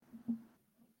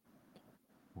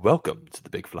Welcome to the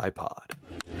Big Fly Pod.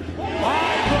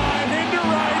 High drive into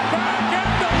right, back at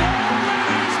the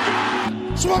wall,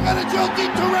 and he's Swung on a drill deep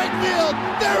to right field.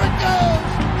 There it goes.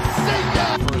 See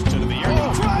ya. first to the year.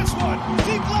 He drives one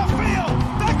deep left field.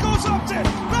 That goes up there,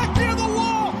 back near the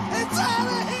wall. It's out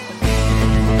of here.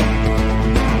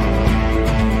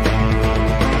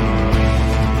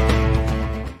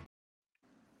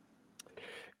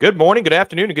 Good morning, good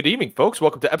afternoon, and good evening, folks.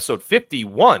 Welcome to episode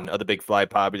 51 of the Big Fly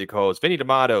Pod with your co-hosts, Vinny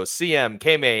D'Amato, CM,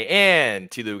 K-May,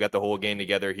 and Tilu. We got the whole game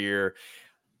together here.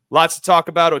 Lots to talk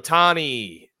about.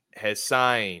 Ohtani has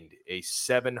signed a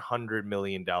 $700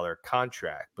 million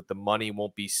contract, but the money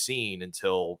won't be seen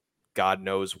until God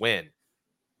knows when.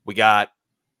 We got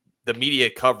the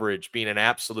media coverage being an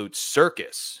absolute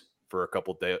circus for a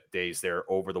couple days there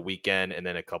over the weekend, and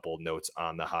then a couple notes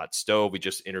on the hot stove. We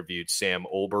just interviewed Sam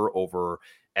Olber over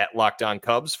at Locked On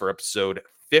Cubs for episode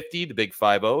 50, the Big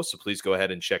 50. So please go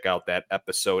ahead and check out that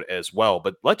episode as well.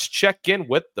 But let's check in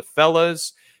with the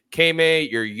fellas. K-May,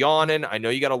 you're yawning. I know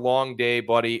you got a long day,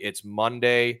 buddy. It's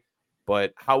Monday,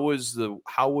 but how was the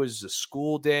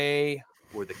school day?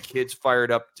 Were the kids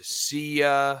fired up to see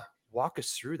ya? Walk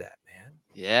us through that, man.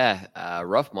 Yeah,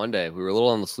 rough Monday. We were a little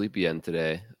on the sleepy end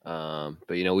today, but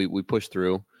we pushed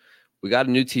through. We got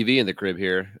a new TV in the crib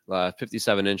here,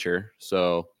 57-incher.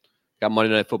 So got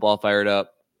Monday Night Football fired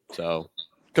up. So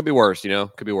could be worse,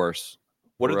 could be worse.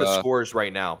 What are the scores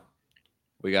right now?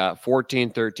 We got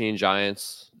 14-13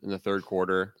 Giants in the third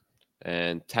quarter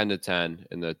and 10-10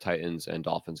 in the Titans and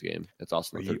Dolphins game. It's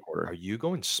also in the third quarter. Are you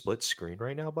going split screen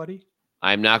right now, buddy?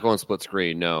 I'm not going split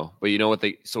screen, no. But you know what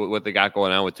what they got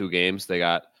going on with two games? They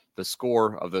got the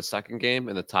score of the second game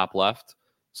in the top left.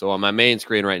 So on my main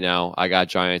screen right now, I got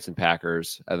Giants and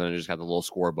Packers, and then I just got the little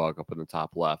score bug up in the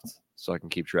top left, so I can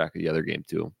keep track of the other game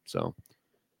too. So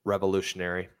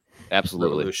revolutionary.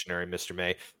 Absolutely. Revolutionary, Mr.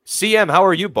 May. CM, how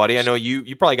are you, buddy? I know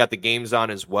you probably got the games on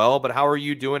as well, but how are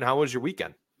you doing? How was your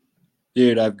weekend?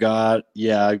 Dude, I've got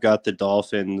the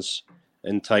Dolphins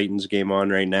and Titans game on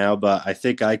right now, but I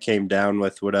think I came down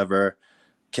with whatever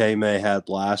K-May had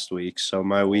last week, so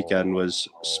my weekend was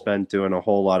spent doing a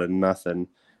whole lot of nothing,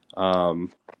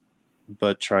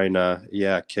 but trying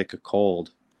to, kick a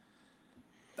cold.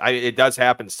 It does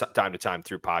happen time to time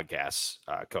through podcasts,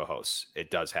 co-hosts. It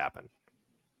does happen.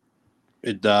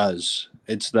 It does.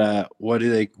 It's that, what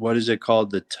is it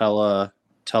called? The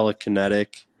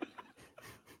telekinetic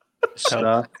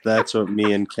stuff? That's what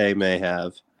me and K-May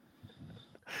have.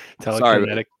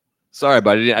 Telekinetic. Sorry,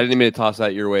 but I didn't mean to toss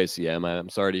that your way, CM. I'm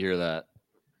sorry to hear that.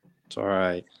 It's all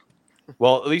right.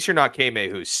 Well, at least you're not K-May,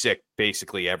 who's sick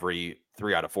basically every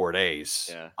 3 out of 4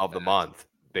 days of the month,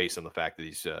 based on the fact that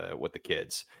he's with the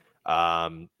kids.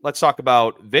 Let's talk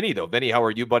about Vinny, though. Vinny, how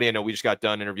are you, buddy? I know we just got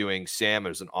done interviewing Sam. It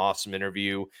was an awesome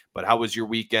interview, but how was your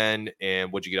weekend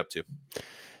and what'd you get up to?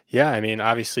 Yeah, I mean,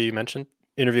 obviously you mentioned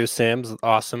interview with Sam's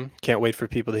awesome. Can't wait for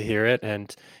people to hear it.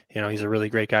 And, he's a really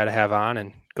great guy to have on,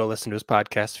 and go listen to his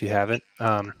podcast if you haven't.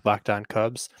 Locked On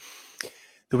Cubs.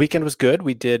 The weekend was good.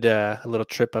 We did a little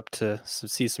trip up to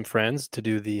see some friends to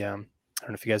do the, I don't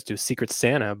know if you guys do Secret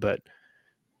Santa, but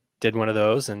did one of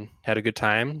those and had a good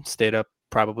time. Stayed up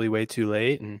probably way too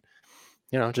late and,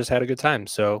 just had a good time.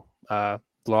 So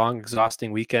long,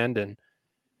 exhausting weekend and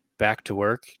back to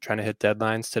work, trying to hit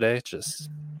deadlines today. Just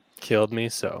killed me.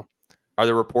 So are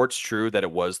the reports true that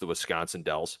it was the Wisconsin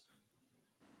Dells?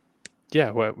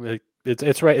 Yeah, well,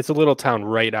 it's right. It's a little town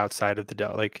right outside of the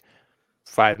Dell, like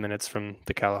 5 minutes from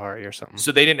the Kalahari or something.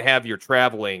 So they didn't have your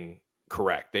traveling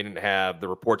correct. The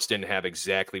reports didn't have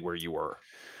exactly where you were.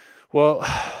 Well,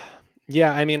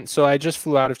 yeah, I mean, so I just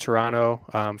flew out of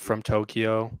Toronto from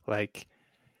Tokyo,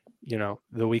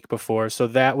 the week before. So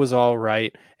that was all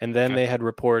right. And then they had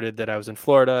reported that I was in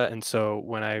Florida. And so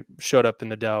when I showed up in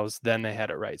the Dells, then they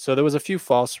had it right. So there was a few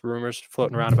false rumors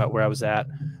floating around about where I was at.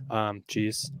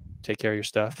 Take care of your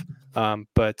stuff.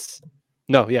 But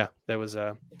no, yeah, that was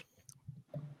you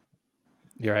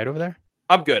all right over there?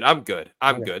 I'm good.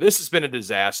 Good. This has been a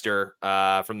disaster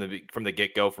from the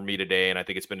get-go for me today, and I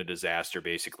think it's been a disaster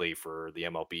basically for the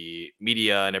MLB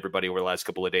media and everybody over the last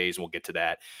couple of days, and we'll get to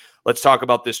that. Let's talk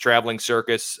about this traveling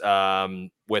circus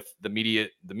with the media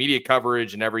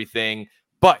coverage and everything.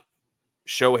 But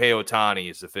Shohei Ohtani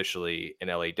is officially an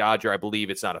LA Dodger. I believe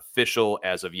it's not official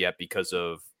as of yet because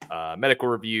of medical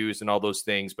reviews and all those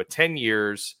things, but 10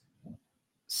 years,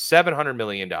 $700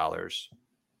 million, $2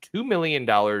 million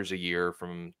a year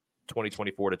from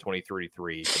 2024 to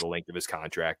 2033 for the length of his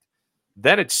contract.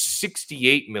 Then it's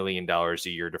 $68 million a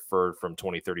year deferred from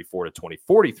 2034 to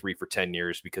 2043 for 10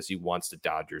 years because he wants the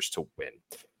Dodgers to win.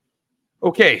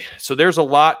 Okay, so there's a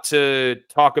lot to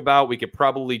talk about. We could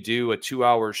probably do a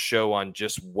 2-hour show on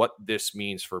just what this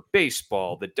means for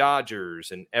baseball, the Dodgers,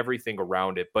 and everything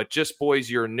around it. But just, boys,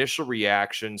 your initial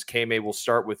reactions. K-May, we'll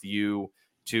start with you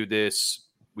to this.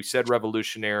 We said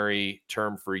revolutionary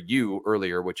term for you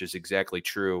earlier, which is exactly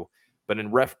true. But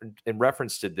in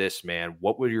reference to this, man,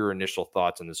 what were your initial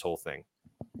thoughts on this whole thing?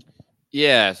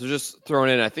 Yeah, so just throwing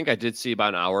in, I think I did see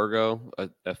about an hour ago an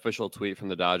official tweet from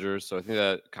the Dodgers. So I think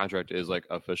that contract is like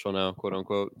official now, quote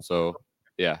unquote. So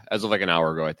yeah, as of like an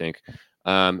hour ago, I think.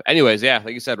 Anyways, yeah,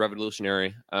 like you said,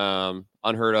 revolutionary,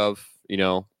 unheard of.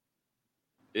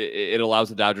 It allows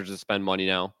the Dodgers to spend money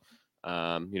now.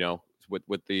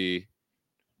 With the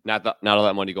not all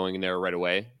that money going in there right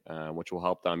away, which will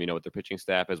help them, with their pitching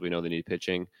staff, as we know they need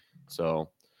pitching. So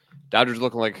Dodgers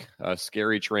looking like a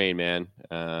scary train, man.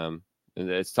 And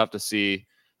it's tough to see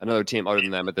another team other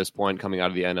than them at this point coming out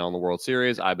of the NL in the World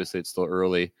Series. Obviously, it's still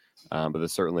early, but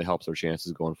this certainly helps their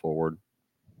chances going forward.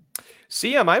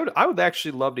 CM, I would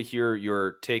actually love to hear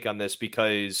your take on this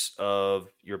because of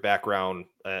your background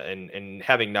and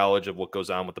having knowledge of what goes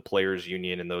on with the players'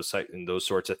 union and those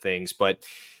sorts of things. But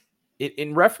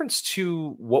in reference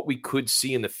to what we could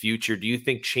see in the future, do you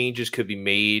think changes could be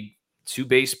made to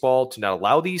baseball to not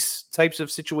allow these types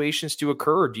of situations to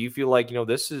occur? Or do you feel like,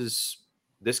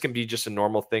 this can be just a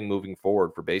normal thing moving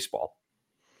forward for baseball?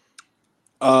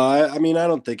 I mean, I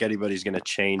don't think anybody's going to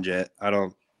change it. I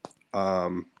don't,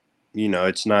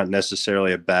 it's not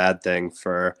necessarily a bad thing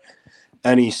for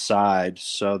any side.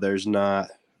 So there's not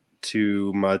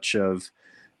too much of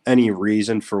any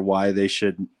reason for why they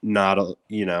should not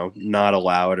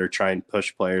allow it or try and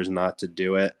push players not to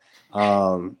do it.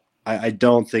 I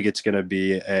don't think it's going to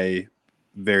be a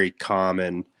very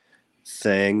common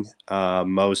thing,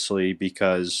 mostly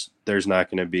because there's not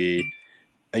going to be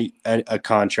a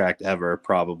contract ever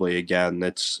probably again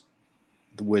that's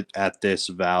at this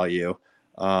value,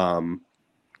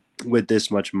 with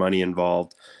this much money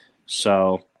involved.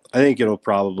 So I think it'll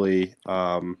probably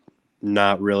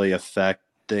not really affect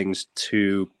things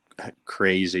too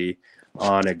crazy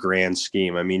on a grand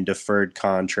scheme. I mean, deferred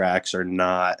contracts are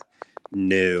not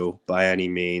new by any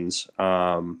means.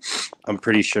 I'm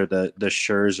pretty sure that the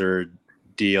Scherzer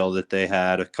deal that they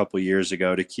had a couple years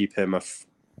ago to keep him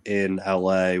in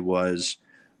LA was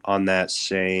on that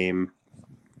same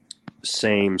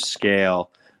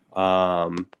scale.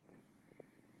 So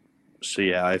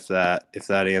yeah, if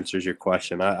that answers your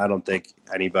question, I don't think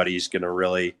anybody's going to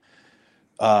really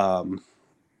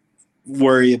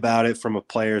worry about it from a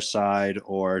player side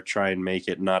or try and make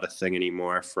it not a thing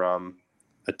anymore from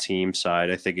a team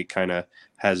side. I think it kind of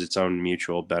has its own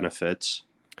mutual benefits.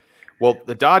 Well,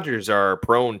 the Dodgers are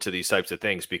prone to these types of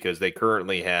things because they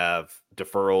currently have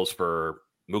deferrals for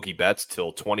Mookie Betts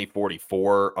till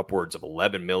 2044, upwards of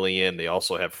 $11 million. They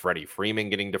also have Freddie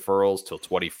Freeman getting deferrals till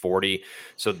 2040.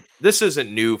 So this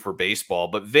isn't new for baseball.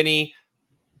 But Vinny,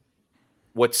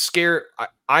 what's scary,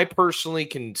 I personally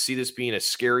can see this being a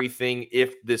scary thing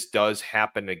if this does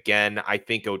happen again. I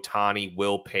think Ohtani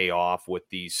will pay off with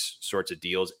these sorts of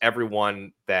deals.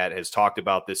 Everyone that has talked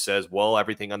about this says, well,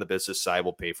 everything on the business side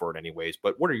will pay for it anyways.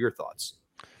 But what are your thoughts?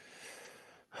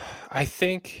 I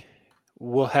think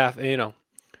we'll have, I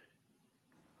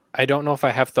don't know if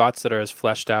I have thoughts that are as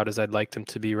fleshed out as I'd like them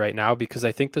to be right now, because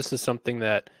I think this is something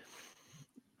that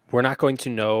we're not going to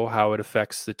know how it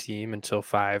affects the team until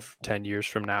 5-10 years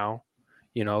from now.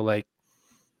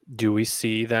 Do we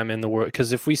see them in the world?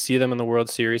 Because if we see them in the World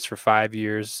Series for 5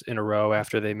 years in a row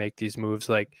after they make these moves,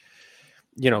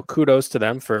 kudos to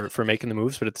them for making the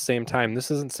moves. But at the same time,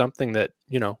 this isn't something that,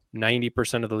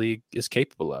 90% of the league is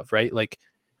capable of, right? Like,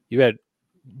 you had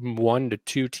 1 to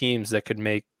 2 teams that could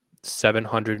make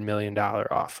 $700 million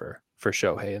offer for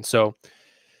Shohei. And so,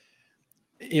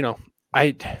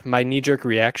 my knee-jerk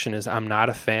reaction is I'm not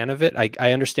a fan of it.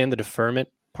 I understand the deferment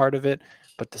part of it,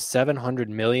 but the $700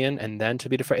 million and then to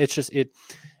be deferred,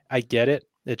 I get it.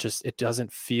 It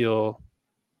doesn't feel,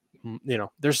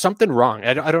 there's something wrong.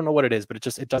 I don't know what it is, but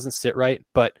it doesn't sit right.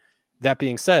 But that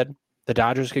being said, the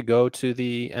Dodgers could go to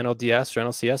the NLDS or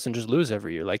NLCS and just lose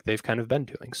every year like they've kind of been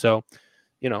doing. So,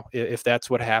 if that's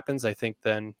what happens, I think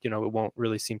then, it won't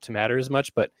really seem to matter as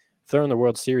much. But if they're in the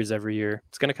World Series every year,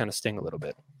 it's going to kind of sting a little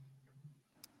bit.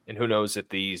 And who knows if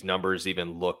these numbers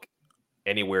even look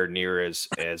anywhere near as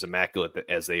immaculate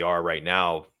as they are right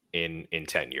now in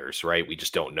 10 years, right? We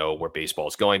just don't know where baseball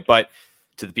is going. But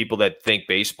to the people that think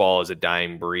baseball is a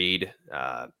dying breed,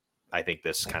 I think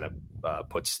this kind of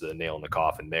puts the nail in the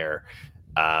coffin there.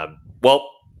 Well,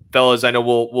 fellas, I know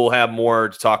we'll have more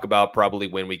to talk about probably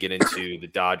when we get into the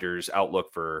Dodgers'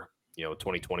 outlook for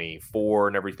 2024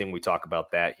 and everything. We talk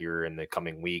about that here in the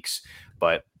coming weeks.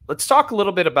 But let's talk a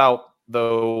little bit about,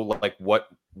 though, like what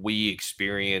we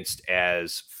experienced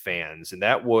as fans. And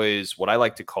that was what I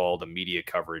like to call the media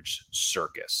coverage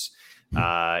circus.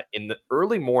 In the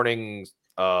early mornings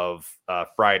of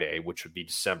Friday, which would be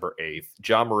December 8th,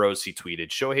 John Morosi tweeted,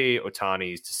 Shohei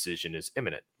Ohtani's decision is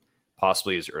imminent,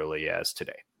 possibly as early as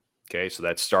today. Okay, so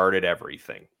that started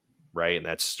everything, right? And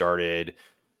that started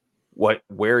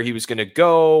where he was going to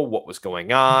go, what was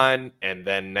going on. And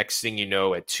then next thing you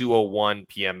know, at 2:01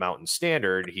 p.m. Mountain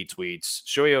Standard, he tweets,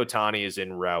 Shohei Ohtani is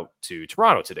en route to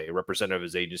Toronto today. A representative of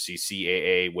his agency,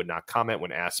 CAA, would not comment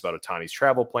when asked about Ohtani's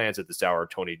travel plans. At this hour,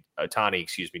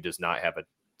 Ohtani, does not have a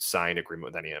signed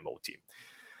agreement with any MLB team.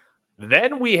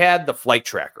 Then we had the flight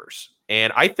trackers.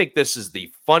 And I think this is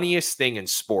the funniest thing in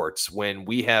sports when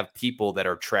we have people that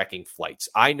are tracking flights.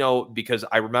 I know because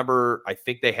I remember, I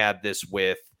think they had this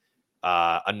with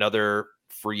another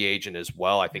free agent as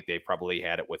well. I think they probably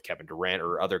had it with Kevin Durant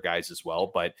or other guys as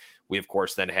well. But we, of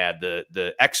course, then had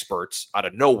the experts out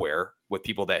of nowhere with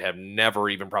people that have never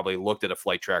even probably looked at a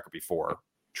flight tracker before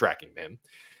tracking them.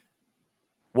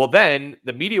 Well, then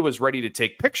the media was ready to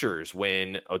take pictures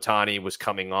when Ohtani was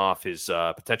coming off his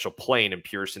potential plane in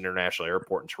Pearson International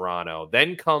Airport in Toronto.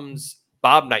 Then comes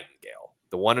Bob Nightingale,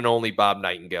 the one and only Bob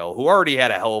Nightingale, who already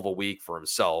had a hell of a week for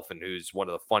himself and who's one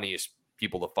of the funniest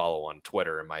people to follow on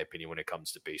Twitter, in my opinion, when it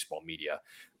comes to baseball media.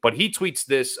 But he tweets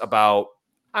this about,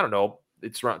 I don't know,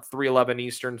 it's around 3:11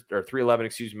 Eastern or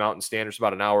 3:11, Mountain Standards,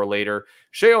 about an hour later.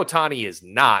 Shohei Ohtani is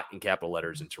not in capital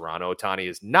letters in Toronto. Ohtani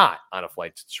is not on a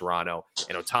flight to Toronto,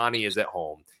 and Ohtani is at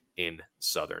home in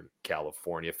Southern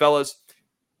California. Fellas,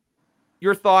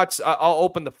 your thoughts? I'll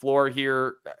open the floor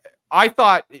here. I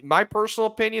thought, my personal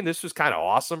opinion, this was kind of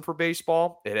awesome for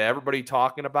baseball. It had everybody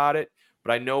talking about it.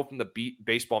 But I know from the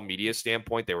baseball media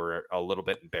standpoint, they were a little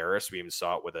bit embarrassed. We even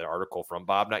saw it with an article from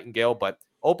Bob Nightingale. But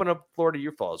open up the floor to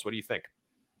you fellas. What do you think?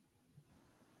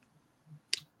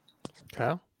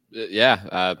 Kyle?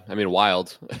 Yeah, I mean,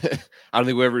 wild. I don't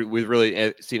think we've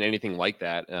really seen anything like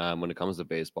that when it comes to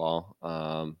baseball.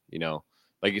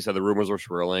 Like you said, the rumors were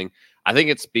swirling. I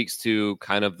think it speaks to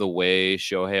kind of the way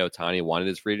Shohei Ohtani wanted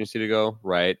his free agency to go,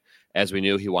 right? As we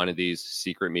knew, he wanted these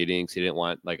secret meetings. He didn't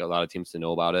want like a lot of teams to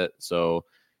know about it. So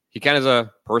he kind of is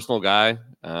a personal guy.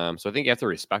 So I think you have to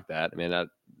respect that. I mean,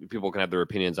 people can have their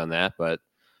opinions on that, but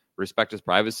respect his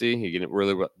privacy. He didn't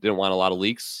want a lot of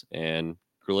leaks, and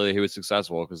clearly he was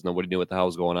successful because nobody knew what the hell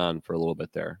was going on for a little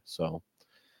bit there. So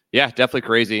yeah, definitely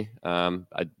crazy.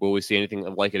 Will we see anything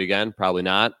like it again? Probably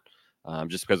not,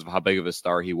 just because of how big of a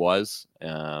star he was.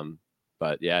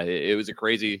 But yeah, it was a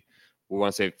crazy, we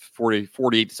want to say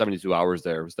 48 to 72 hours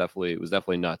there. It was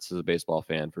definitely nuts as a baseball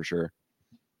fan for sure.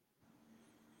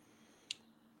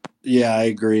 Yeah, I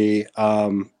agree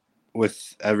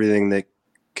with everything that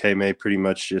K-May pretty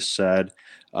much just said.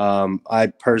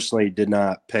 I personally did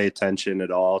not pay attention at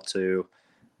all to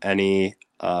any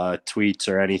tweets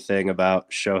or anything about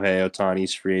Shohei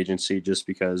Ohtani's free agency just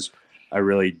because I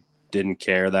really didn't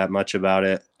care that much about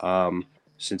it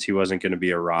since he wasn't going to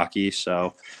be a Rocky.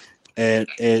 So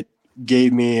it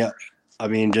gave me, I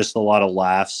mean, just a lot of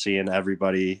laughs seeing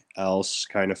everybody else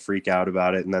kind of freak out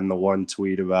about it. And then the one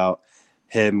tweet about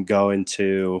him going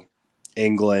to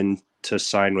England to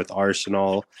sign with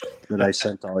Arsenal that I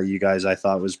sent all you guys, I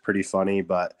thought was pretty funny.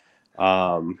 But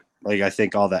I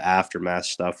think all the aftermath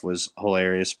stuff was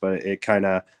hilarious. But it kind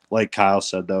of, like Kyle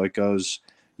said, though, it goes,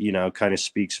 kind of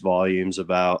speaks volumes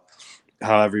about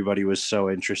how everybody was so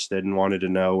interested and wanted to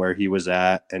know where he was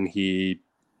at, and he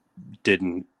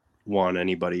didn't want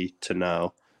anybody to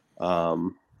know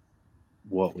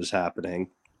what was happening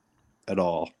at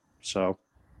all. So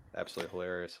Absolutely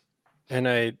hilarious. And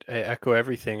I echo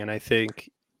everything. And I think,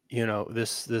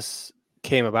 this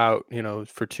came about,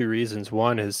 for two reasons.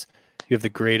 One is you have the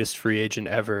greatest free agent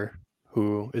ever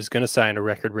who is going to sign a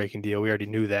record-breaking deal. We already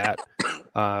knew that,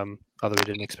 although we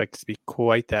didn't expect it to be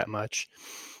quite that much.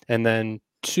 And then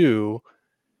two,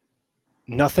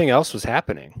 nothing else was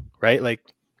happening, right? Like,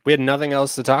 we had nothing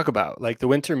else to talk about. Like, the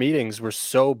winter meetings were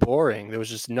so boring. There was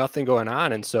just nothing going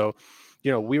on. And so,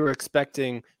 we were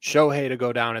expecting Shohei to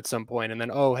go down at some point, and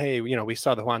then, oh, hey, we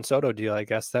saw the Juan Soto deal. I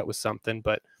guess that was something,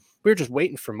 but we were just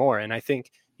waiting for more. And I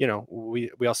think,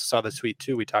 we also saw the tweet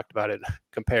too. We talked about it,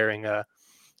 comparing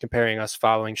us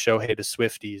following Shohei to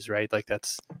Swifties, right? Like that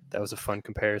was a fun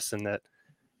comparison that,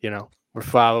 we're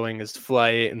following his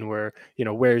flight and we're,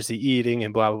 where's he eating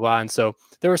and blah, blah, blah. And so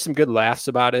there were some good laughs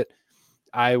about it.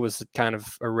 I was kind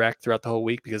of a wreck throughout the whole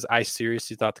week because I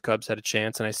seriously thought the Cubs had a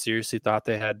chance, and I seriously thought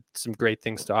they had some great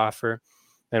things to offer.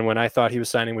 And when I thought he was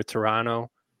signing with Toronto,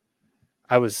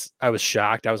 I was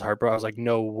shocked. I was heartbroken. I was like,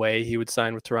 no way he would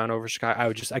sign with Toronto over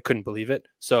Chicago. I couldn't believe it.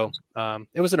 So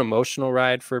it was an emotional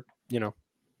ride for,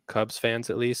 Cubs fans,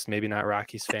 at least, maybe not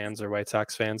Rockies fans or White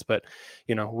Sox fans, but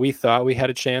we thought we had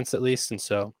a chance at least. And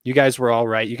so you guys were all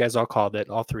right. You guys all called it.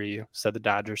 All three of you said the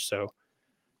Dodgers. So,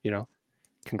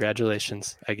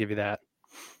 congratulations. I give you that.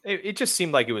 It just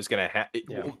seemed like it was going to happen.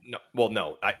 Yeah.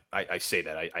 No, I say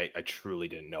that I truly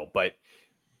didn't know, but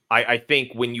I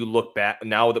think when you look back,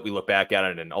 now that we look back at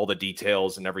it and all the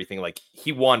details and everything, like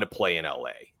he wanted to play in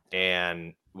LA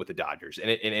and with the Dodgers,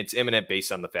 and it's imminent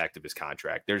based on the fact of his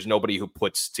contract. There's nobody who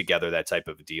puts together that type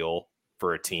of a deal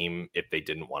for a team if they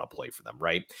didn't want to play for them,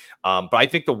 right? But I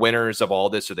think the winners of all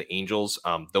this are the Angels.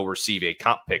 They'll receive a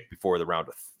comp pick before the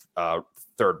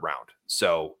third round,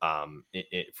 so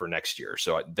for next year.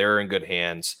 So they're in good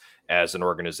hands as an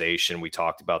organization. We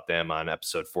talked about them on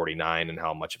episode 49 and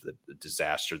how much of the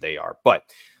disaster they are. But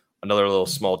another little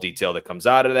small detail that comes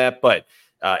out of that, but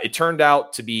it turned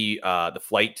out to be the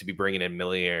flight to be bringing in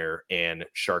millionaire and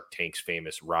Shark Tank's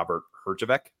famous Robert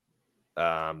Herjavec.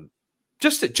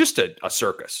 Just a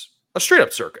circus, a straight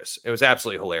up circus. It was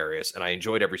absolutely hilarious, and I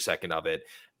enjoyed every second of it.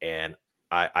 And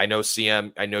I know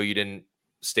CM, I know you didn't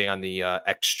stay on the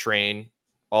X train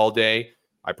all day.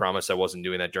 I promise I wasn't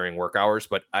doing that during work hours,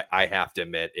 but I have to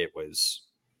admit it was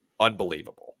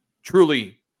unbelievable.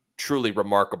 Truly, truly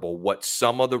remarkable what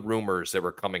some of the rumors that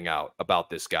were coming out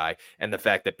about this guy and the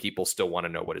fact that people still want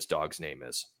to know what his dog's name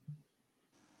is.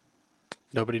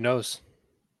 Nobody knows.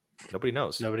 Nobody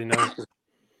knows. Nobody knows.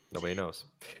 Nobody knows.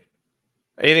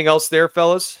 Anything else there,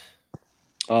 fellas?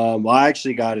 I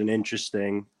actually got an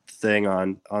interesting thing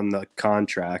on the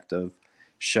contract of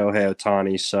Shohei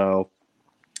Ohtani. So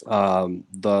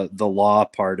the law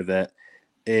part of it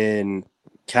in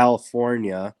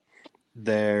California,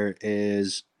 there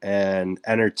is an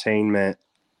entertainment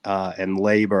and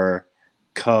labor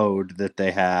code that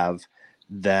they have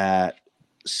that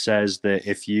says that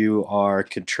if you are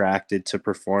contracted to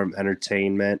perform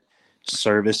entertainment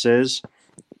services,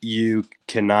 you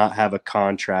cannot have a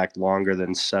contract longer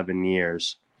than 7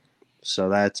 years. So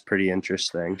that's pretty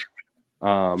interesting.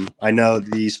 I know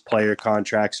these player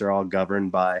contracts are all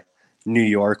governed by New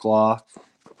York law,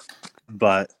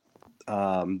 but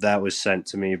that was sent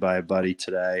to me by a buddy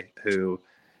today who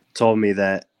told me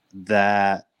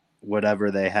that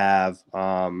whatever they have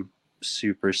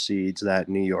supersedes that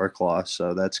New York law.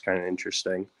 So that's kind of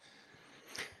interesting.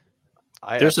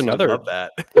 There's another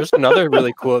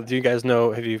really cool. Do you guys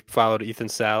know? Have you followed Ethan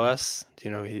Salas? Do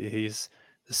you know he's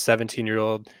the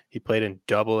 17-year-old? He played in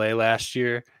Double-A last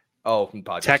year. Oh, from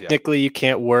Padres, technically, you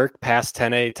can't work past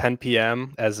 10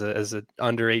 p.m. as a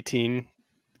under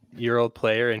 18-year-old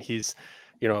player, and he's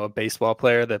a baseball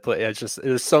player that play. It's just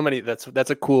there's so many. That's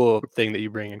a cool thing that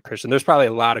you bring in, Christian. There's probably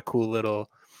a lot of cool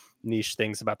little niche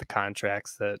things about the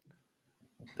contracts that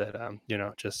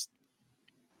just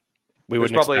we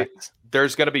wouldn't expect.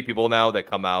 There's going to be people now that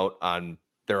come out on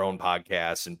their own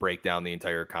podcasts and break down the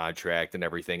entire contract and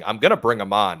everything. I'm going to bring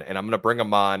them on, and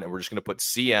we're just going to put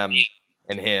CM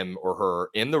and him or her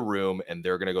in the room, and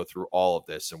they're going to go through all of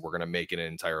this, and we're going to make it an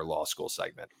entire law school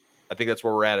segment. I think that's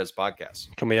where we're at as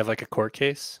podcasts. Can we have like a court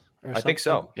case? I think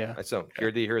so. Yeah. I so.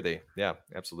 Hear thee. Yeah,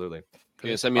 absolutely. Can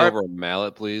you send me over a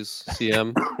mallet, please,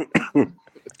 CM?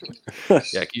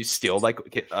 Yeah, can you steal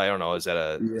I don't know, is that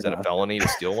a felony to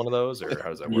steal one of those, or how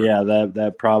does that work? Yeah,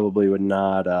 that probably would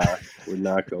not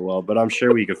go well, but I'm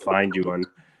sure we could find you one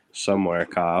somewhere,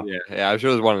 Kyle. Yeah, I'm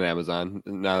sure there's one on Amazon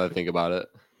now that I think about it.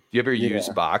 Do you ever use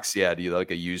box? Yeah, do you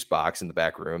like a used box in the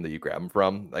back room that you grab them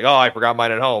from? Like, oh, I forgot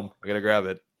mine at home. I gotta grab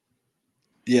it.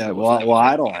 Yeah, well,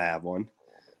 I don't have one,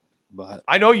 but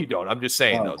I know you don't. I'm just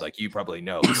saying though, like you probably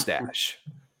know the stash.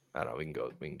 I don't know.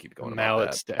 We can keep going.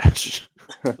 Mallet stash.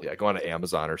 Yeah, go on to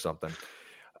Amazon or something.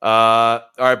 All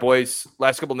right, boys.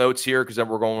 Last couple notes here because then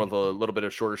we're going with a little bit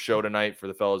of shorter show tonight. For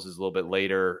the fellas, is a little bit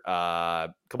later.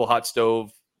 Couple hot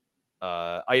stove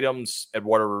items.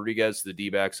 Eduardo Rodriguez to the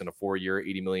D-backs on a 4-year,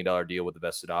 $80 million deal with a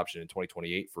vested option in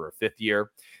 2028 for a 5th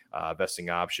year. Vesting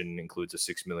option includes a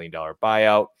 $6 million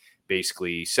buyout.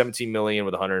 Basically, $17 million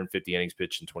with 150 innings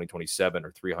pitched in 2027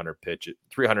 or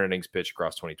 300 innings pitched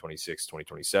across 2026,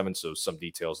 2027. So some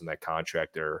details in that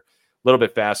contract are a little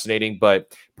bit fascinating.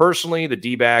 But personally, the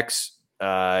D-backs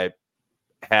have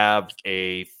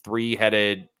a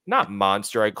 3-headed, not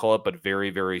monster, I call it, but very,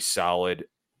 very solid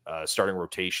starting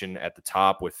rotation at the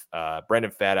top with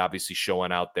Brendan Pfaadt obviously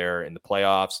showing out there in the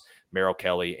playoffs. Merrill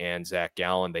Kelly and Zach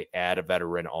Gallen. They add a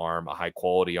veteran arm, a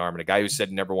high-quality arm, and a guy who said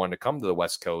he never wanted to come to the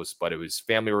West Coast, but it was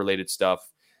family-related stuff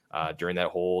during that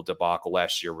whole debacle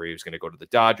last year where he was going to go to the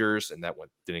Dodgers, and that one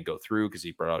didn't go through because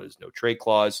he brought out his no-trade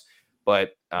clause.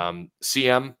 But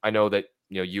CM, I know that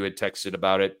you had texted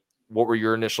about it. What were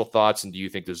your initial thoughts, and do you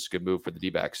think this is a good move for the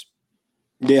D-backs?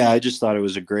 Yeah, I just thought it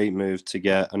was a great move to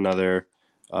get another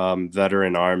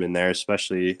veteran arm in there,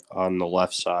 especially on the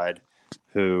left side,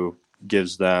 who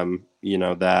gives them,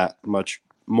 that much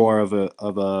more of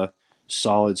a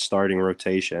solid starting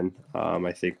rotation.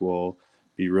 I think will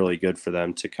be really good for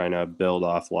them to kind of build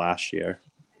off last year.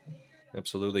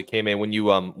 Absolutely, K-Man. When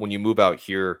you move out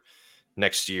here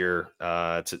next year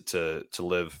to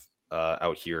live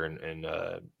out here and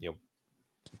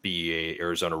be a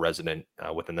Arizona resident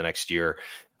within the next year,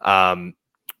 do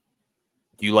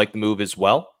you like the move as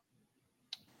well?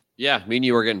 Yeah, me and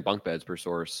you are getting bunk beds per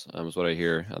source. Is what I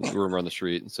hear on the rumor on the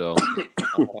street. So,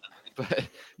 but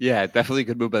yeah, definitely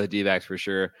good move by the D-backs for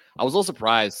sure. I was a little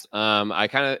surprised. I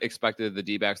kind of expected the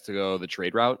D-backs to go the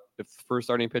trade route for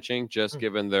starting pitching, just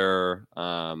given their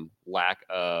lack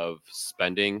of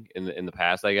spending in the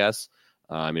past. I guess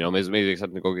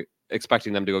maybe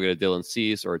expecting them to go get a Dylan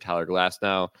Cease or a Tyler Glass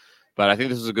now. But I think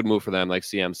this is a good move for them, like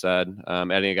CM said.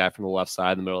 Adding a guy from the left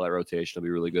side in the middle of that rotation will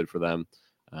be really good for them.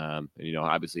 And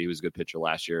obviously he was a good pitcher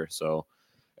last year, so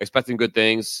expecting good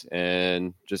things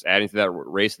and just adding to that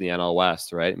race in the NL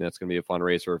West, right? I mean, that's going to be a fun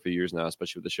race for a few years now,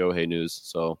 especially with the Shohei news.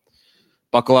 So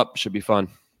buckle up, should be fun.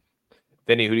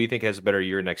 Vinny, who do you think has a better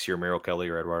year next year, Merrill Kelly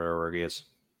or Eduardo Rodriguez?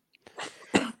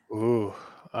 Ooh,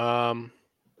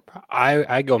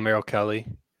 I go Merrill Kelly,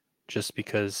 just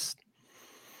because.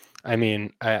 I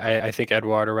mean, I think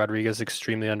Eduardo Rodriguez is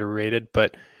extremely underrated,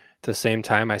 but at the same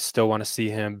time, I still want to see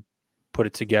him put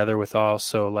it together with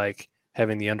also like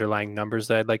having the underlying numbers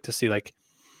that I'd like to see. Like,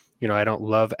 I don't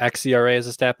love xERA as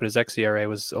a stat, but his xERA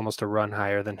was almost a run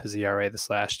higher than his ERA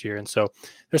this last year. And so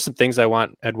there's some things I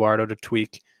want Eduardo to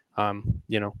tweak,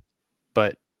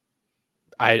 but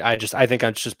I think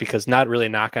I'm just, because not really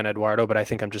knock on Eduardo, but I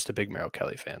think I'm just a big Merrill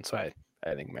Kelly fan. So I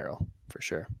think Merrill for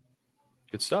sure.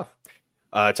 Good stuff.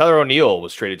 Tyler O'Neill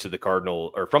was traded from the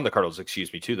Cardinals,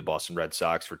 to the Boston Red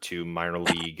Sox for 2 minor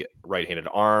league right-handed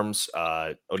arms.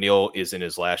 O'Neill is in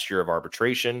his last year of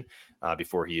arbitration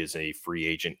before he is a free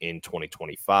agent in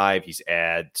 2025. He's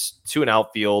adds to an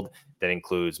outfield that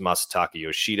includes Masataka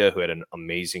Yoshida, who had an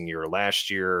amazing year last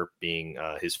year, being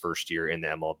his first year in the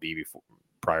MLB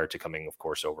prior to coming, of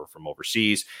course, over from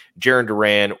overseas. Jarren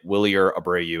Duran, Wilyer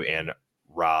Abreu, and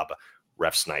Rob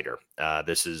Refsnyder.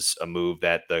 This is a move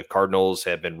that the Cardinals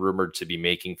have been rumored to be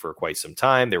making for quite some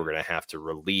time. They were going to have to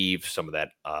relieve some of that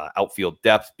outfield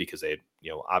depth because they had,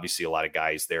 obviously a lot of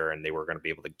guys there, and they were going to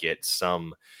be able to get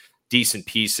some decent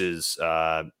pieces,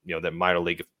 that minor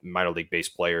league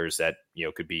based players that,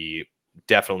 could be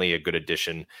definitely a good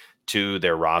addition to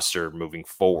their roster moving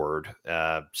forward.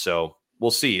 So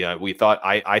we'll see. I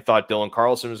thought Dylan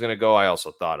Carlson was going to go. I also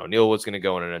thought O'Neill was going to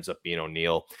go, and it ends up being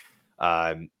O'Neill.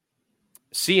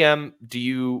 CM, do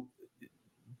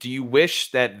you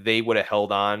wish that they would have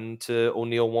held on to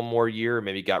O'Neill one more year,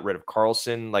 maybe got rid of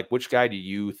Carlson? Like, which guy do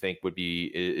you think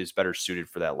is better suited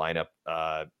for that lineup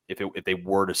if they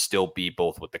were to still be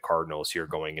both with the Cardinals here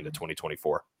going into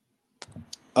 2024?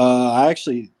 I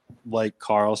actually like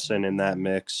Carlson in that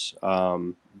mix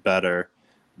better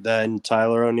than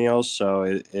Tyler O'Neill.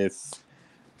 So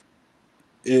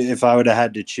if I would have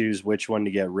had to choose which one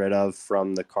to get rid of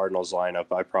from the Cardinals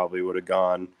lineup, I probably would have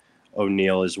gone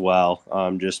O'Neill as well,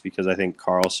 just because I think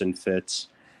Carlson fits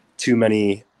too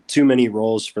many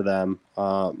roles for them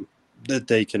that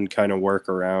they can kind of work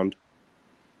around.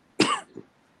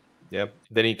 Yep.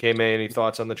 Vinny, any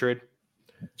thoughts on the trade?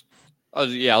 I'll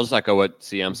just echo what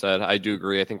CM said. I do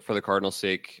agree. I think for the Cardinals'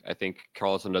 sake, I think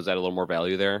Carlson does add a little more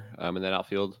value there in that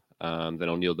outfield than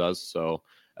O'Neill does. So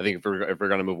I think if we're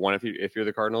going to move one, if you're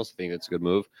the Cardinals, I think it's a good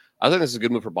move. I think this is a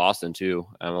good move for Boston too.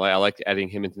 I like adding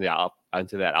him into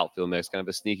that outfield mix, kind of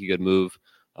a sneaky good move.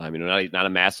 Not a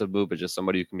massive move, but just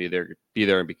somebody who can be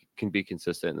there and can be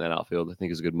consistent in that outfield. I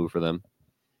think is a good move for them.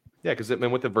 Yeah, because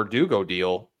with the Verdugo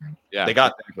deal, yeah, they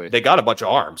got a bunch of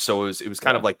arms, so it was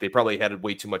kind of like they probably had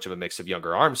way too much of a mix of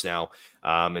younger arms now,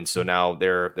 and so now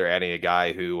they're adding a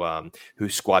guy who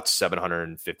squats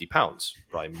 750 pounds,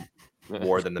 probably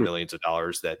more than the millions of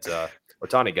dollars that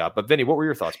Ohtani got. But Vinny, what were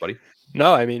your thoughts, buddy?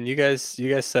 No, I mean you guys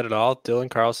said it all.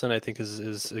 Dylan Carlson, I think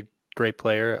is a great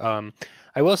player.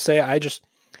 I will say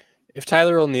if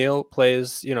Tyler O'Neill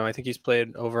plays, I think he's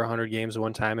played over 100 games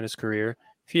one time in his career.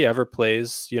 If he ever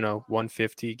plays,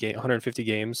 150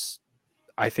 games,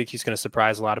 I think he's going to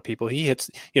surprise a lot of people. He hits,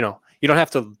 you don't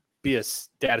have to be a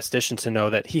statistician to know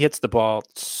that he hits the ball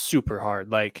super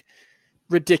hard. Like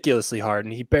ridiculously hard,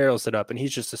 and he barrels it up, and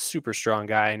he's just a super strong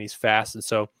guy, and he's fast. And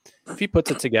so if he puts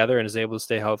it together and is able to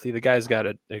stay healthy, the guy's got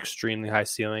an extremely high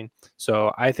ceiling.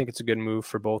 So I think it's a good move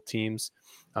for both teams.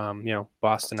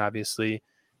 Boston obviously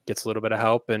gets a little bit of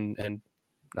help, and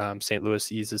St.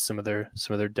 Louis eases some of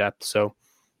their depth. So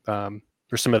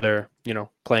or some of their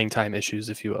playing time issues,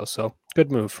 if you will. So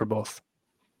good move for both.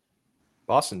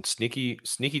 Boston, sneaky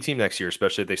team next year,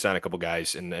 especially if they sign a couple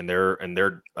guys and they're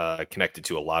connected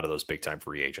to a lot of those big time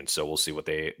free agents. So we'll see what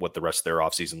the rest of their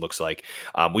offseason looks like.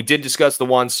 We did discuss the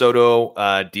Juan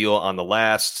Soto deal on the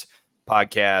last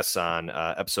podcast on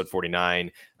episode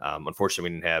 49. Unfortunately,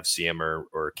 we didn't have CM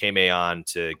or Kame on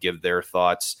to give their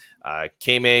thoughts.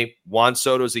 Kame, Juan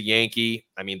Soto's a Yankee.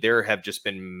 I mean, there have just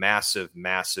been massive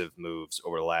moves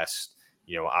over the last,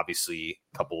 obviously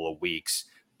couple of weeks,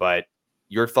 but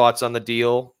your thoughts on the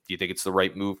deal? Do you think it's the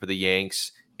right move for the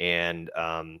Yanks and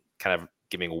kind of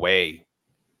giving away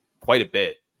quite a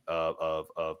bit of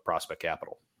prospect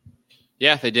capital?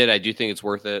 Yeah, they did. I do think it's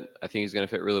worth it. I think he's going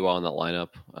to fit really well in that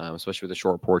lineup, especially with the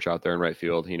short porch out there in right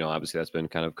field. Obviously that's been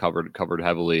kind of covered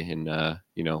heavily and,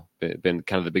 been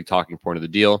kind of the big talking point of the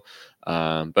deal.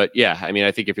 But yeah, I mean,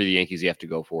 I think if you're the Yankees, you have to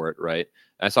go for it, right?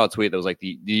 And I saw a tweet that was like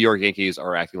the New York Yankees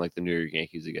are acting like the New York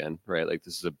Yankees again, right? Like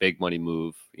this is a big money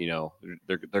move.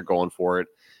 They're going for it,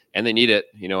 and they need it.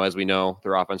 As we know,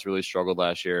 their offense really struggled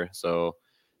last year, so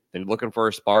they're looking for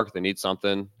a spark. They need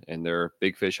something, and they're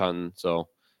big fish hunting. So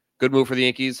good move for the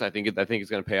Yankees. I think it's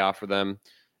going to pay off for them,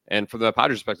 and from the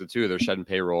Padres' perspective too, they're shedding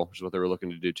payroll, which is what they were looking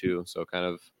to do too. So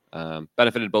kind of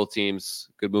benefited both teams.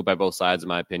 Good move by both sides, in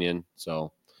my opinion.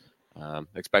 So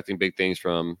expecting big things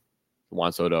from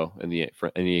Juan Soto in the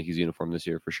Yankees uniform this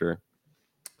year for sure.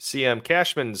 CM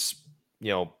Cashman's,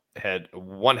 had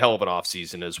one hell of an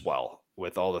offseason as well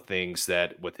with all the things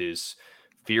that with his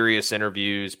furious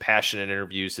interviews, passionate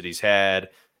interviews that he's had,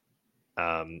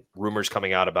 rumors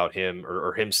coming out about him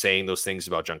or him saying those things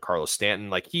about Giancarlo Stanton.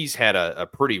 Like he's had a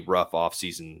pretty rough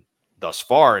offseason thus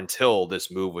far until this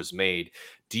move was made.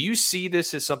 Do you see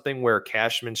this as something where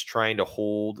Cashman's trying to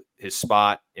hold his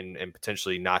spot and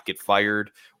potentially not get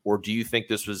fired? Or do you think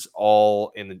this was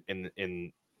all in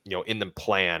the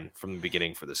plan from the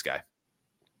beginning for this guy?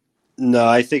 No,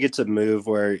 I think it's a move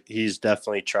where he's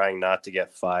definitely trying not to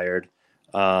get fired,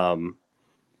 and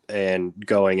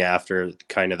going after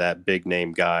kind of that big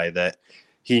name guy that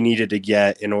he needed to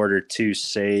get in order to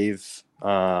save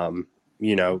his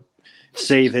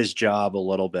job a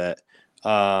little bit,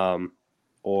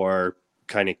 or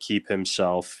kind of keep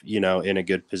himself, in a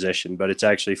good position. But it's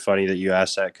actually funny that you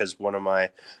asked that, because one of my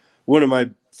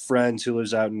friends who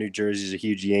lives out in New Jersey is a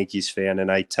huge Yankees fan, and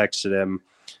I texted him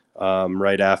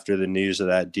right after the news of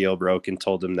that deal broke and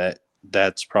told him that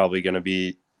that's probably going to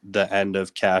be the end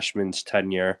of Cashman's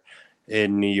tenure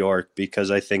in New York, because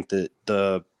I think that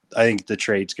the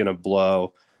trade's going to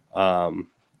blow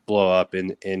up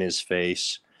in his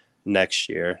face next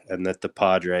year, and that the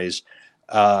Padres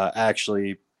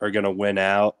actually are going to win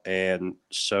out, and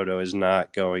Soto is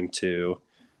not going to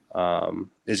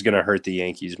is going to hurt the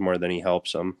Yankees more than he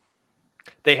helps them.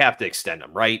 They have to extend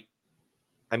him, right?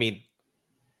 I mean,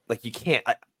 like you can't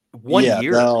 1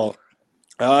 year.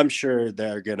 I'm sure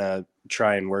they're going to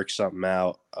try and work something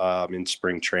out in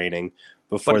spring training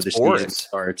before the season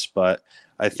starts. But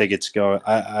I think it's going.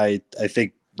 I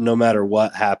think no matter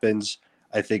what happens,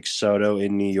 I think Soto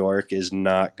in New York is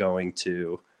not going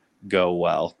to go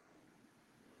well.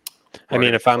 I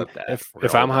mean, if I'm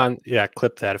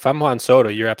Juan Soto,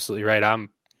 you're absolutely right. I'm,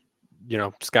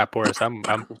 Scott Boras. I'm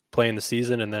playing the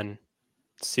season and then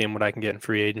seeing what I can get in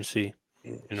free agency.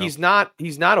 He's not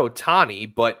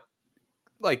Ohtani, but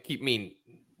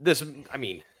this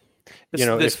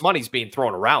money's being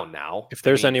thrown around now. If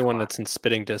there's anyone that's in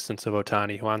spitting distance of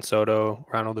Ohtani, Juan Soto,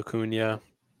 Ronald Acuna,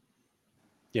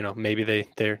 maybe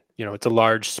they're it's a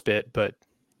large spit, but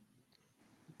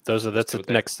that's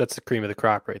the cream of the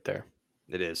crop right there.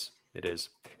 It is.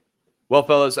 Well,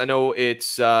 fellas, I know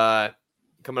it's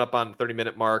coming up on the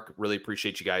 30-minute mark. Really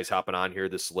appreciate you guys hopping on here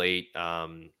this late.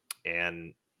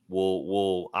 And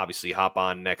we'll obviously hop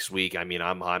on next week. I mean,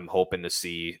 I'm hoping to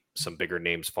see some bigger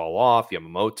names fall off.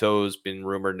 Yamamoto's been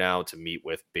rumored now to meet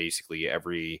with basically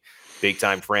every big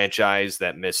time franchise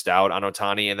that missed out on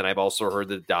Ohtani. And then I've also heard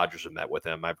that the Dodgers have met with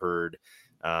him. I've heard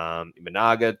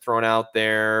Imanaga thrown out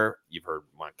there. You've heard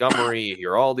Montgomery. You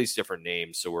hear all these different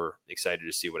names. So we're excited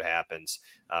to see what happens.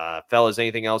 Fellas,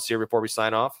 anything else here before we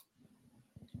sign off?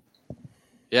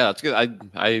 Yeah, that's good.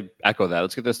 I echo that.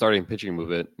 Let's get the starting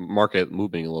pitching market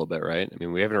moving a little bit, right? I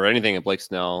mean, we haven't heard anything of Blake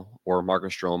Snell or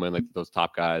Marcus Stroman, like those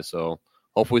top guys. So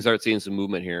hopefully we start seeing some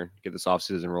movement here, get this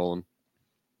offseason rolling.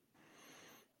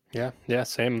 Yeah,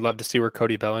 same. Love to see where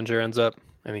Cody Bellinger ends up.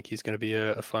 I think he's going to be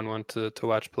a fun one to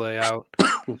watch play out.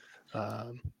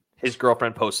 His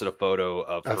girlfriend posted a photo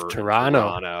of her Toronto.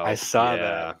 in Toronto. I saw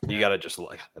that. You got to just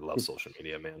I love social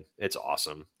media, man. It's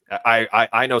awesome.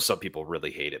 I know some people really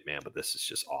hate it, man, but this is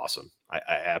just awesome. I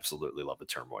absolutely love the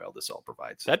turmoil this all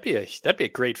provides. That'd be a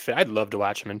great fit. I'd love to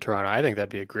watch him in Toronto. I think that'd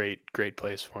be a great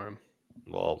place for him.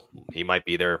 Well, he might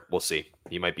be there. We'll see.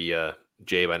 He might be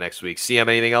Jay by next week. CM,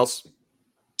 anything else?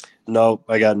 No,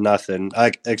 I got nothing.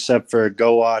 Except for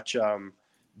go watch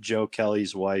Joe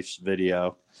Kelly's wife's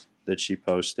video that she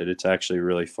posted. It's actually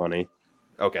really funny.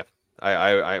 Okay.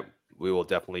 We will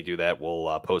definitely do that.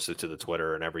 We'll post it to the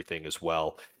Twitter and everything as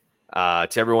well. To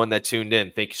everyone that tuned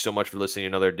in, thank you so much for listening to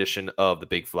another edition of the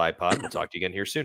Big Fly Pod. We'll talk to you again here soon.